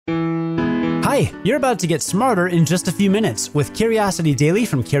Hi, you're about to get smarter in just a few minutes with Curiosity Daily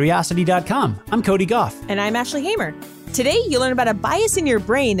from Curiosity.com. I'm Cody Goff. And I'm Ashley Hamer. Today, you'll learn about a bias in your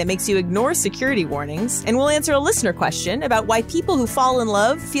brain that makes you ignore security warnings, and we'll answer a listener question about why people who fall in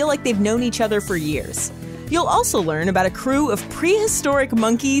love feel like they've known each other for years. You'll also learn about a crew of prehistoric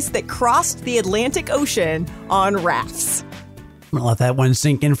monkeys that crossed the Atlantic Ocean on rafts. I'm going to let that one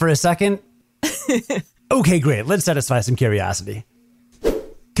sink in for a second. Okay, great. Let's satisfy some curiosity.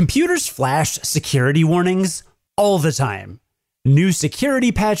 Computers flash security warnings all the time. New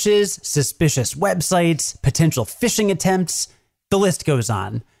security patches, suspicious websites, potential phishing attempts, the list goes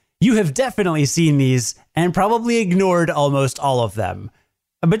on. You have definitely seen these and probably ignored almost all of them.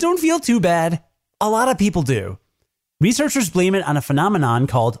 But don't feel too bad. A lot of people do. Researchers blame it on a phenomenon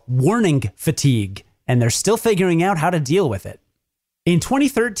called warning fatigue, and they're still figuring out how to deal with it. In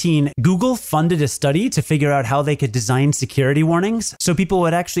 2013, Google funded a study to figure out how they could design security warnings so people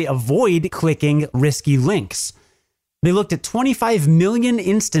would actually avoid clicking risky links. They looked at 25 million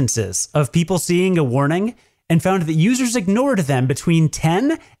instances of people seeing a warning and found that users ignored them between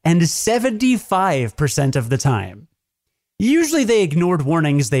 10 and 75% of the time. Usually they ignored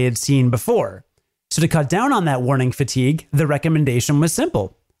warnings they had seen before. So to cut down on that warning fatigue, the recommendation was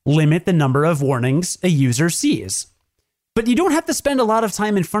simple: limit the number of warnings a user sees. But you don't have to spend a lot of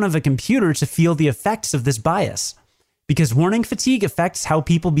time in front of a computer to feel the effects of this bias, because warning fatigue affects how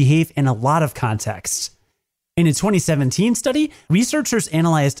people behave in a lot of contexts. In a 2017 study, researchers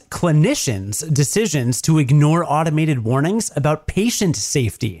analyzed clinicians' decisions to ignore automated warnings about patient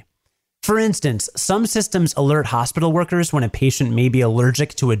safety. For instance, some systems alert hospital workers when a patient may be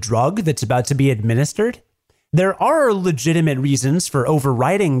allergic to a drug that's about to be administered. There are legitimate reasons for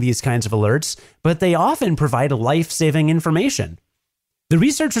overriding these kinds of alerts, but they often provide life-saving information. The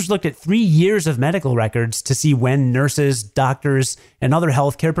researchers looked at 3 years of medical records to see when nurses, doctors, and other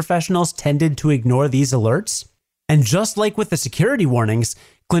healthcare professionals tended to ignore these alerts. And just like with the security warnings,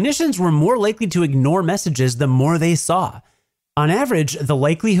 clinicians were more likely to ignore messages the more they saw. On average, the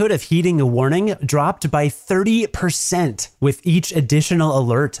likelihood of heeding a warning dropped by 30% with each additional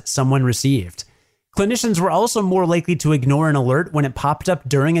alert someone received. Clinicians were also more likely to ignore an alert when it popped up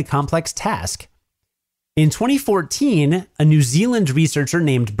during a complex task. In 2014, a New Zealand researcher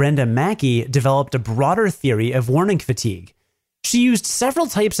named Brenda Mackey developed a broader theory of warning fatigue. She used several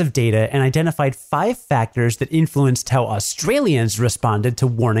types of data and identified 5 factors that influenced how Australians responded to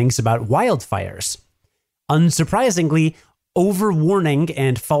warnings about wildfires. Unsurprisingly, overwarning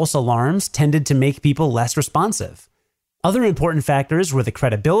and false alarms tended to make people less responsive. Other important factors were the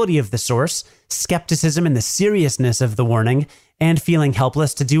credibility of the source, skepticism in the seriousness of the warning, and feeling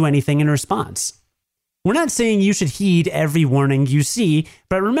helpless to do anything in response. We're not saying you should heed every warning you see,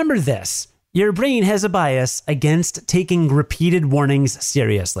 but remember this: your brain has a bias against taking repeated warnings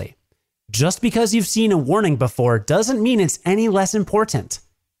seriously. Just because you've seen a warning before doesn't mean it's any less important.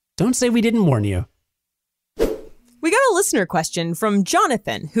 Don't say we didn't warn you. We got a listener question from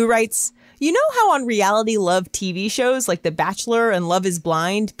Jonathan, who writes, "You know how on reality love TV shows like The Bachelor and Love is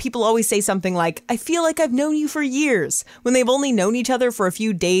Blind, people always say something like, 'I feel like I've known you for years,' when they've only known each other for a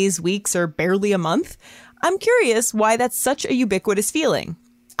few days, weeks, or barely a month? I'm curious why that's such a ubiquitous feeling."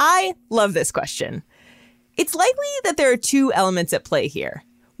 I love this question. It's likely that there are 2 elements at play here.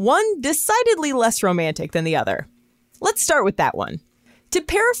 One decidedly less romantic than the other. Let's start with that one. To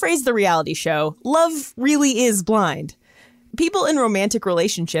paraphrase the reality show, love really is blind. People in romantic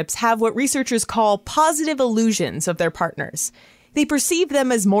relationships have what researchers call positive illusions of their partners. They perceive them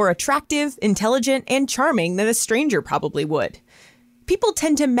as more attractive, intelligent, and charming than a stranger probably would. People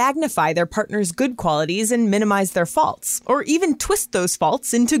tend to magnify their partner's good qualities and minimize their faults, or even twist those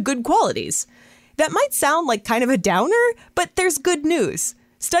faults into good qualities. That might sound like kind of a downer, but there's good news.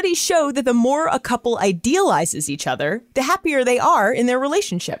 Studies show that the more a couple idealizes each other, the happier they are in their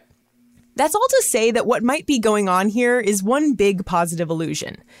relationship. That's all to say that what might be going on here is one big positive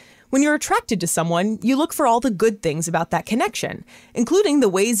illusion. When you're attracted to someone, you look for all the good things about that connection, including the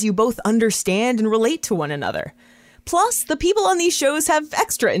ways you both understand and relate to one another. Plus, the people on these shows have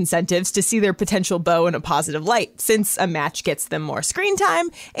extra incentives to see their potential beau in a positive light, since a match gets them more screen time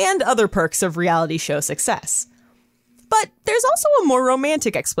and other perks of reality show success. But there's also a more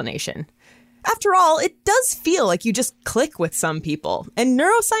romantic explanation. After all, it does feel like you just click with some people, and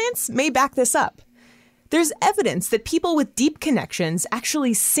neuroscience may back this up. There's evidence that people with deep connections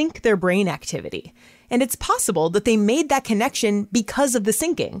actually sync their brain activity, and it's possible that they made that connection because of the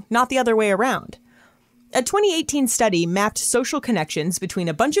syncing, not the other way around. A 2018 study mapped social connections between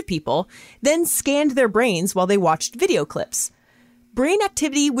a bunch of people, then scanned their brains while they watched video clips. Brain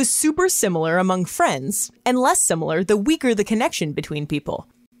activity was super similar among friends, and less similar the weaker the connection between people.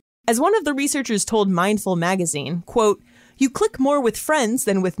 As one of the researchers told Mindful magazine, quote, "You click more with friends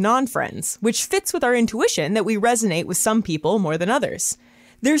than with non-friends, which fits with our intuition that we resonate with some people more than others.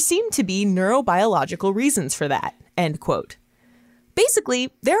 There seem to be neurobiological reasons for that," end quote.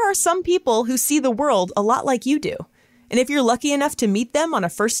 Basically, there are some people who see the world a lot like you do. And if you're lucky enough to meet them on a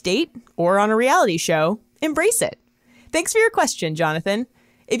first date or on a reality show, embrace it. Thanks for your question, Jonathan.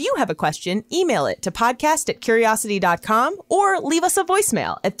 If you have a question, email it to podcast@curiosity.com or leave us a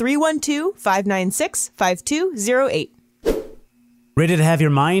voicemail at 312-596-5208. Ready to have your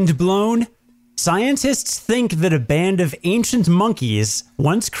mind blown? Scientists think that a band of ancient monkeys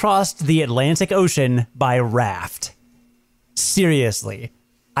once crossed the Atlantic Ocean by raft. Seriously.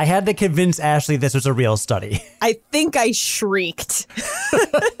 I had to convince Ashley this was a real study. I think I shrieked.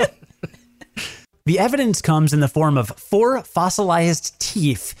 The evidence comes in the form of 4 fossilized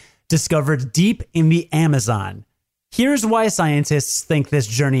teeth discovered deep in the Amazon. Here's why scientists think this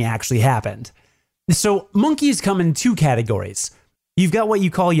journey actually happened. So monkeys come in 2 categories. You've got what you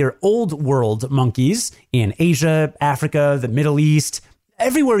call your old world monkeys in Asia, Africa, the Middle East,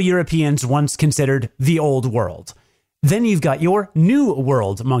 everywhere Europeans once considered the old world. Then you've got your new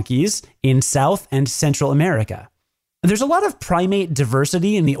world monkeys in South and Central America. There's a lot of primate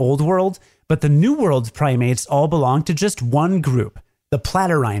diversity in the old world, but the new world primates all belong to just one group, the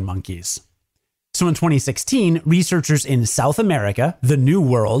Platyrrhine monkeys. So in 2016, researchers in South America, the new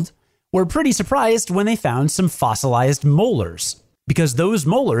world, were pretty surprised when they found some fossilized molars, because those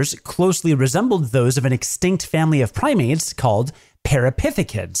molars closely resembled those of an extinct family of primates called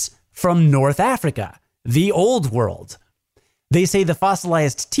Parapithecids from North Africa, the old world. They say the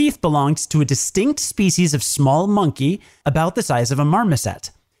fossilized teeth belonged to a distinct species of small monkey about the size of a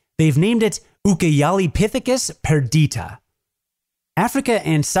marmoset. They've named it Ucayalipithecus perdita. Africa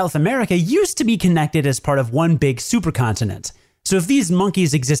and South America used to be connected as part of one big supercontinent. So if these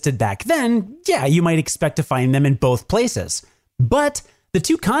monkeys existed back then, yeah, you might expect to find them in both places. But the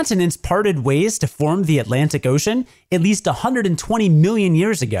 2 continents parted ways to form the Atlantic Ocean at least 120 million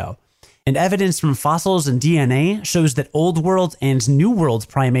years ago. And evidence from fossils and DNA shows that Old World and New World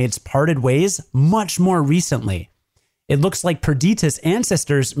primates parted ways much more recently. It looks like Perdita's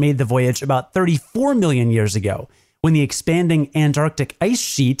ancestors made the voyage about 34 million years ago, when the expanding Antarctic ice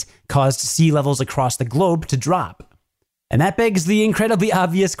sheet caused sea levels across the globe to drop. And that begs the incredibly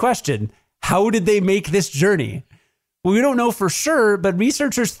obvious question, how did they make this journey? Well, we don't know for sure, but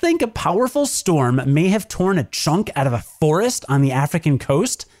researchers think a powerful storm may have torn a chunk out of a forest on the African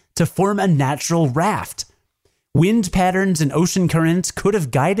coast to form a natural raft. Wind patterns and ocean currents could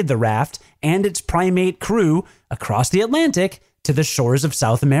have guided the raft and its primate crew across the Atlantic to the shores of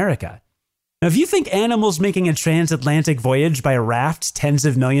South America. Now, if you think animals making a transatlantic voyage by raft tens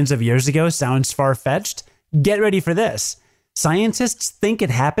of millions of years ago sounds far-fetched, get ready for this. Scientists think it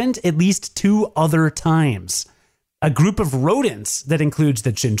happened at least 2 other times. A group of rodents that includes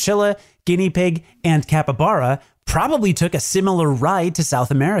the chinchilla, guinea pig, and capybara probably took a similar ride to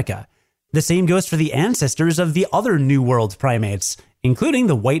South America. The same goes for the ancestors of the other New World primates, including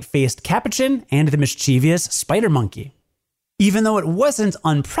the white-faced capuchin and the mischievous spider monkey. Even though it wasn't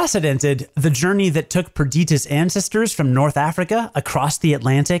unprecedented, the journey that took Perdita's ancestors from North Africa across the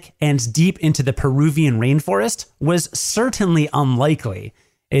Atlantic and deep into the Peruvian rainforest was certainly unlikely.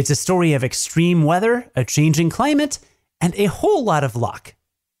 It's a story of extreme weather, a changing climate, and a whole lot of luck.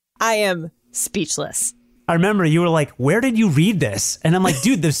 I am speechless. I remember you were like, where did you read this? And I'm like,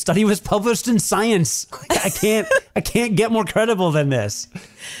 dude, the study was published in Science. I can't get more credible than this.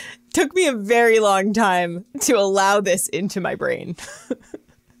 Took me a very long time to allow this into my brain.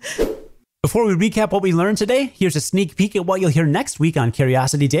 Before we recap what we learned today, here's a sneak peek at what you'll hear next week on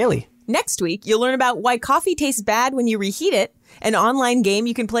Curiosity Daily. Next week, you'll learn about why coffee tastes bad when you reheat it, an online game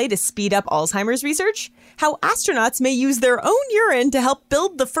you can play to speed up Alzheimer's research, how astronauts may use their own urine to help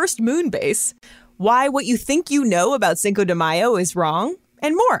build the first moon base, why what you think you know about Cinco de Mayo is wrong,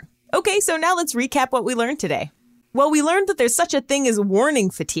 and more. Okay, so now let's recap what we learned today. Well, we learned that there's such a thing as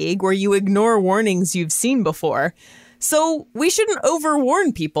warning fatigue, where you ignore warnings you've seen before. So we shouldn't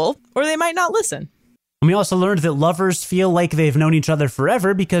overwarn people, or they might not listen. And we also learned that lovers feel like they've known each other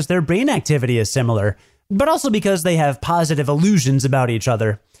forever because their brain activity is similar, but also because they have positive illusions about each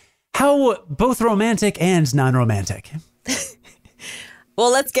other. How both romantic and non-romantic.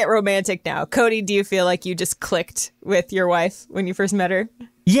 Well, let's get romantic now. Cody, do you feel like you just clicked with your wife when you first met her?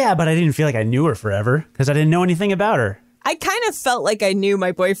 Yeah, but I didn't feel like I knew her forever because I didn't know anything about her. I kind of felt like I knew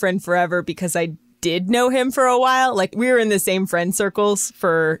my boyfriend forever because I did know him for a while. Like, we were in the same friend circles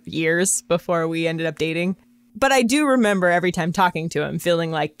for years before we ended up dating. But I do remember every time talking to him feeling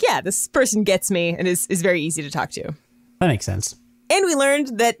like, yeah, this person gets me and is very easy to talk to. That makes sense. And we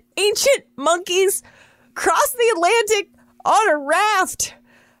learned that ancient monkeys crossed the Atlantic on a raft.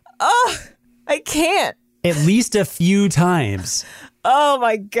 Oh, I can't. At least a few times. Oh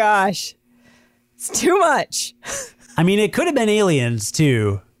my gosh. It's too much. I mean, it could have been aliens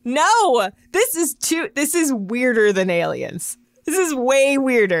too. No, this is weirder than aliens. This is way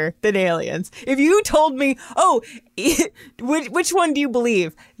weirder than aliens. If you told me, which one do you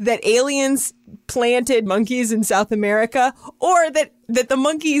believe? That aliens planted monkeys in South America, or that the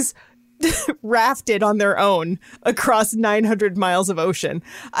monkeys rafted on their own across 900 miles of ocean?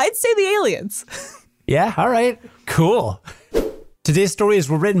 I'd say the aliens. Yeah, all right, cool. Today's stories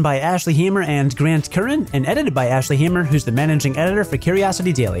were written by Ashley Hamer and Grant Curran and edited by Ashley Hamer, who's the managing editor for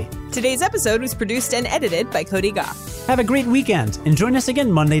Curiosity Daily. Today's episode was produced and edited by Cody Goff. Have a great weekend and join us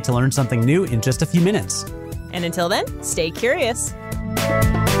again Monday to learn something new in just a few minutes. And until then, stay curious.